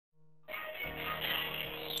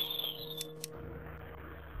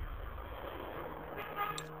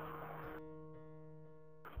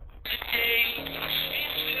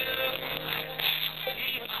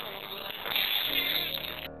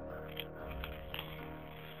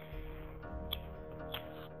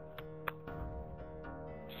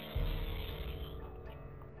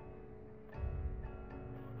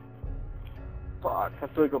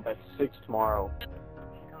have to wake up at 6 tomorrow.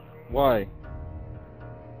 Why?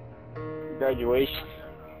 Graduation.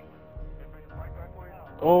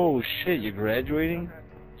 Oh shit, you're graduating?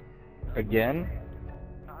 Again?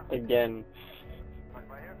 Again.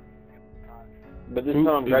 But this time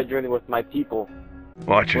I'm graduating with my people.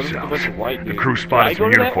 Watch yourselves. The crew Can I spotted go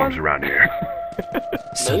some to that uniforms one? around here.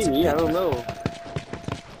 Maybe, I don't know.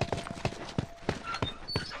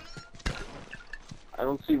 I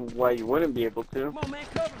don't see why you wouldn't be able to. Come on, man,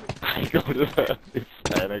 cover me. I go to the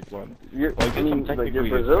Hispanic one. You're, Well, I guess I mean, I'm like, you're technically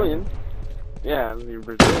Brazilian. Yeah, you're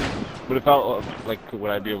Brazilian. But if I, like, would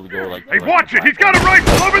I be able to go, like... Hey, watch it! He's got a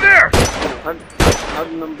rifle over there! How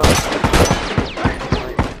do number?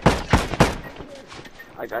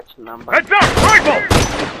 I got your number. Heads up! Rifle!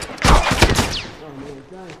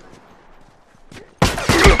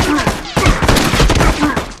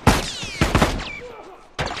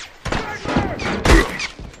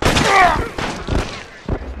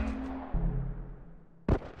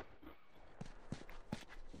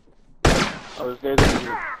 I was there in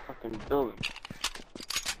the fucking building.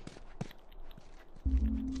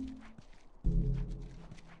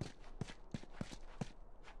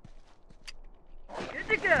 Good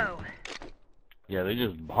to go. Yeah, they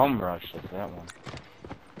just bum rushed us, that one.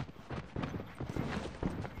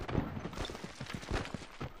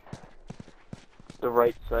 The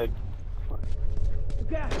right side.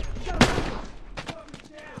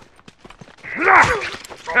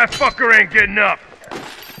 That fucker ain't getting up!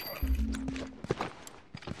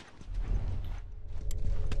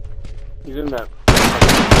 He's in that.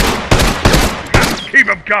 Keep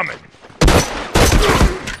him coming!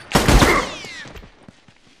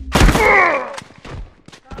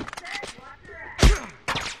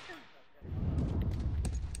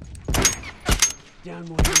 Down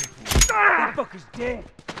more uniforms. That fucker's dead.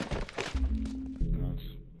 Nice.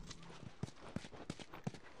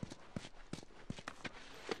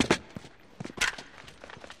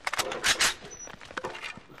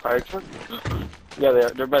 Fire truck? Yeah,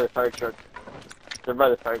 they're by the fire truck. They're by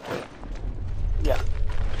the fire truck. Yeah.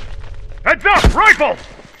 Heads up! Rifle!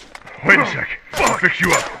 Wait a sec. I'll fix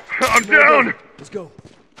you up. I'm down! Let's go.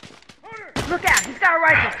 Look out, he's got a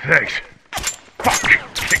rifle. Thanks. Fuck!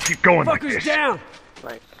 Can't keep going like Fucker's this. down.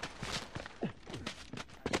 Nice.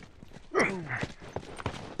 I'm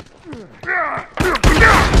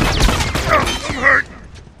hurt.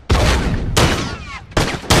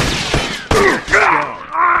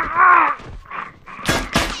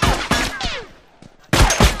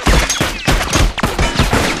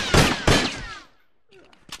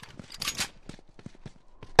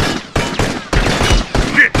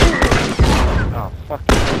 Shit! Oh, fuck.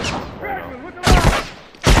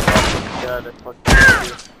 Yeah, they fucking.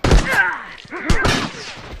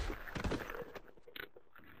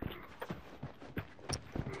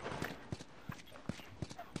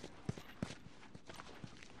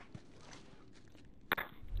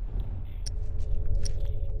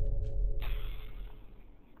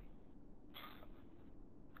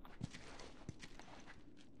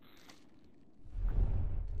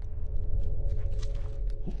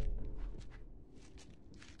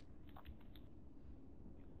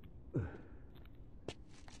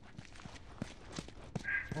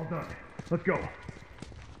 All done. Let's go.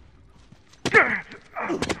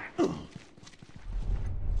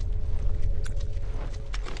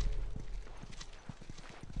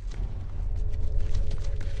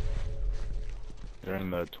 They're in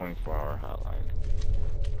the 24-hour hotline.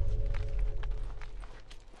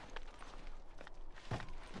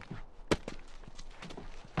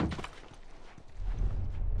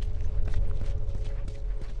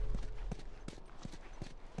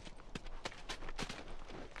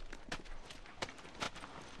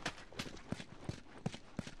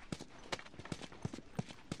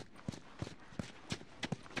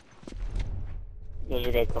 There's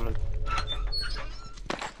a guy coming.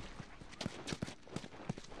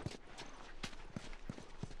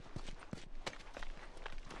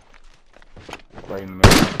 Right in the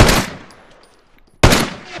middle.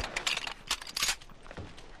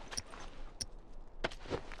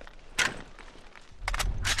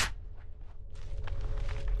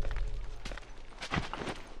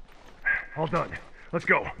 All done. Let's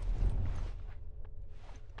go.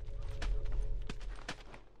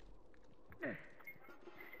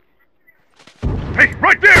 Hey,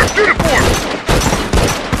 right there! Uniform!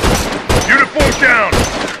 Uniform down!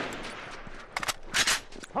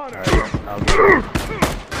 Alright, I'll go.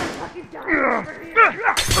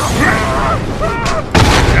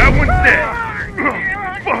 That one's dead!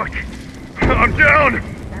 Fuck! I'm down!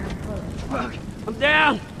 I'm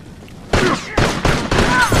down.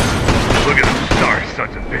 Look at those stars,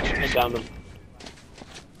 Sons of I bitches. downed him.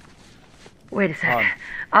 Wait a sec. On.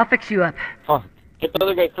 I'll fix you up. Fuck. Get the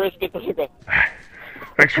other guy, Chris. Get the other guy.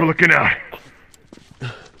 Thanks for looking out.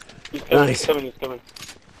 He's coming. Nice. He's coming. He's coming.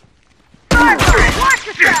 Watch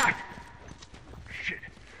yourself! Shit.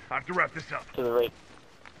 I have to wrap this up. To the right.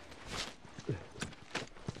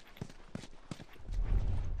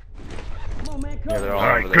 Come on, man, Yeah, they're all All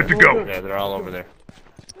right, over there. good to go. Yeah, they're all over there.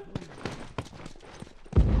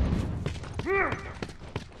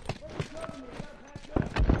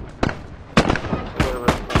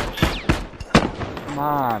 Come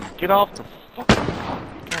on, get off the fucking wall.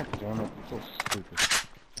 God damn it, it's so stupid.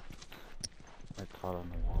 I caught on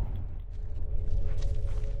the wall.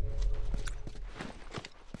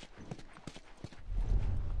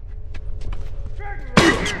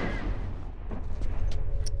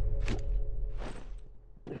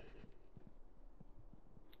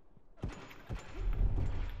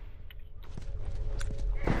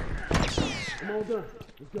 I'm all done.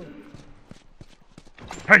 Let's go.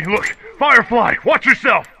 Hey, look! Firefly! Watch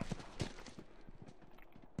yourself!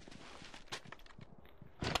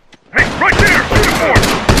 Hey, right there! Shoot the board!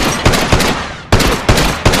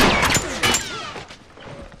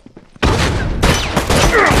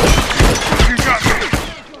 You got me!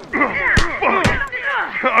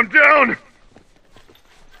 Fuck! I'm down!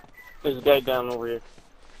 There's a guy down over here.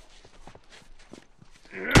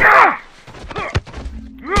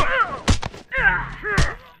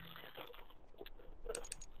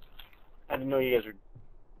 I didn't know you guys were.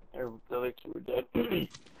 The other two were dead.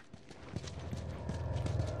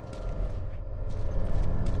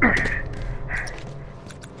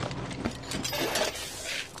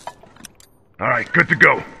 All right, good to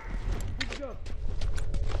go.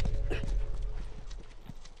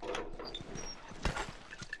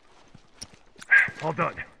 All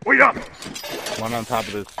done. Wait up! One on top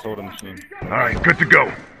of this soda machine. All right, good to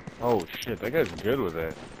go. Oh shit, that guy's good with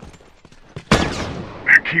it.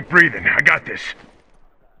 Keep breathing. I got this.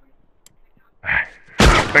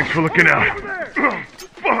 Thanks for looking out.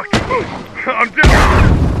 Fuck! I'm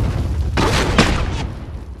down!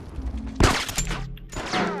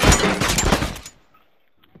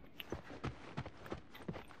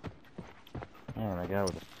 Man, that guy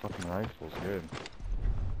with the fucking rifle's good.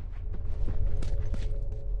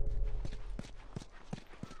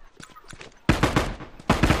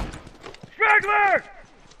 Straggler!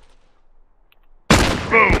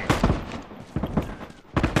 Boom!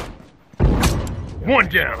 One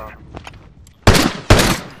down.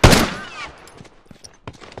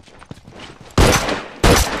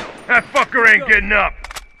 That fucker ain't getting up.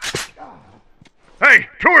 Hey,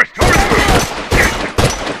 tourist!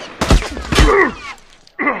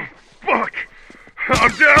 Fuck!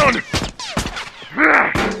 I'm down!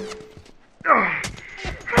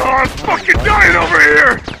 Oh, I'm fucking dying over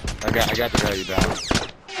here! I got to guy you down.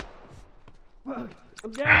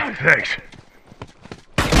 I'm down. Thanks.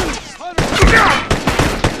 I'm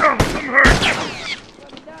hurt.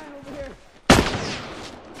 I'm dying over here.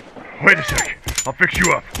 Wait a sec. I'll fix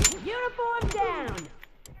you up. Uniform down!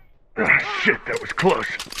 Shit, that was close.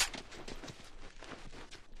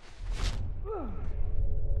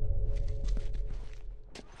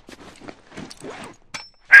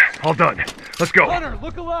 All done. Let's go. Hunter,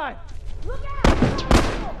 look alive. Look out!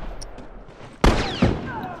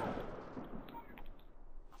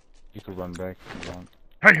 You could run back if you want.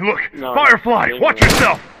 Hey, look! No, Firefly! no. Watch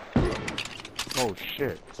yourself! Oh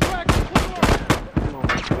shit.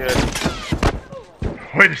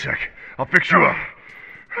 Wait a sec. I'll fix you up.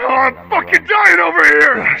 Oh, I'm fucking dying over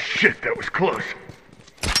here! Shit, that was close.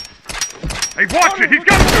 Hey, watch it! He's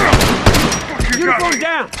got a girl! Fuck, you got Uniform me.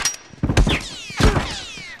 down.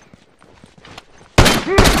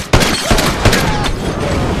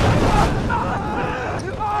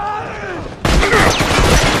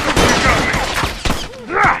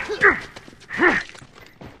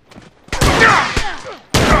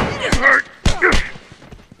 Hurt.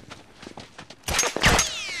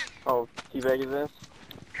 Oh, teabag his ass?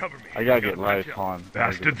 Cover me. I gotta get live on.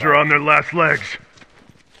 Bastards are on their last legs.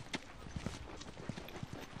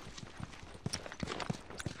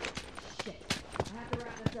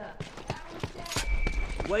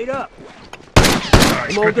 Wait up.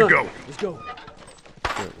 Alright, I'm all good to done. go. Let's go.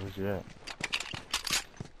 Shit, where's you at?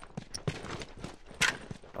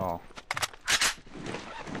 Oh.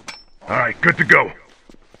 Alright, good to go.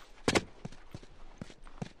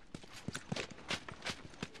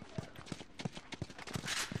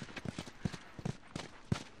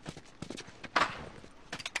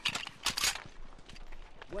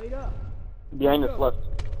 Wait up. Behind us left.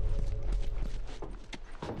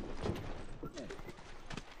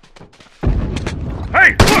 Hey,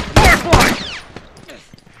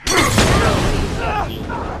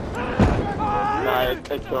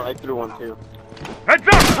 I threw one too. Heads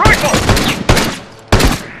up! Rifle!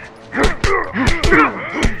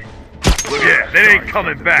 Look, yeah, they ain't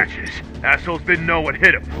coming back. Assholes didn't know what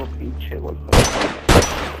hit them.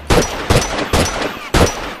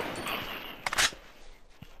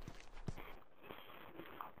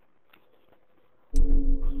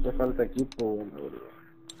 Te falta equipo.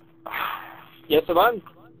 Ya se van.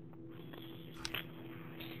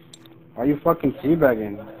 Why you fucking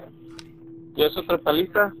teabagging? Ya es otra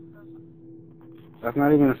paliza. That's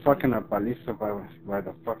not even fucking a paliza by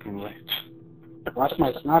the fucking way. Watch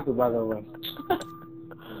my sniper, by the way.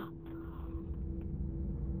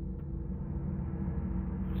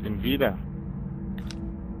 Sin vida.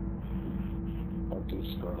 Fucking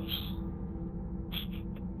scrubs.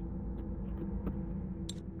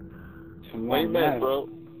 Come Why you on, mad, man. bro?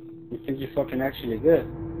 You think you're fucking actually good,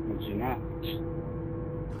 but you're not.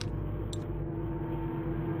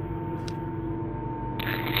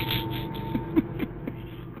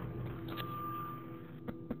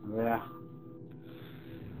 Yeah.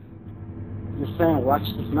 Just saying, watch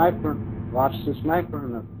the sniper. Watch the sniper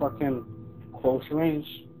in a fucking close range.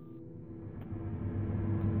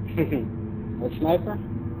 What sniper?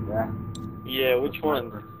 Yeah. Yeah, which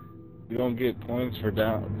one? You don't get points for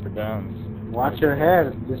downs. Watch your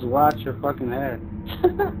head. Just watch your fucking head.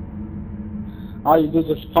 All you do is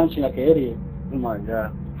just punch like an idiot. Oh my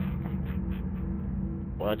god.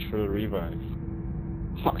 Watch for the revive.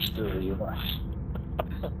 Watch the revive.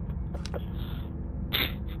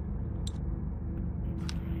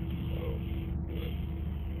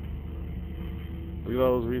 Look at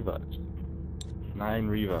all those revives. 9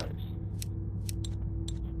 revives.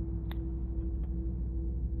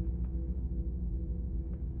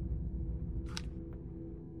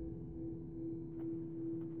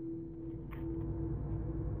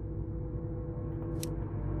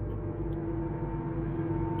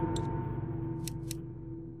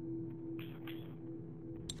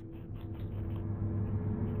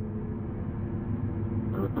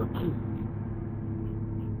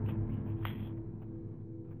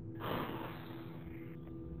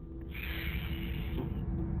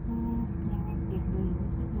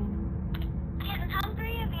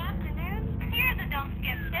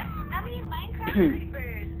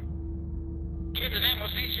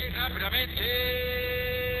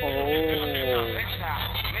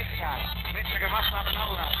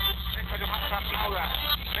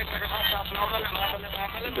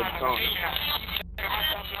 Good song.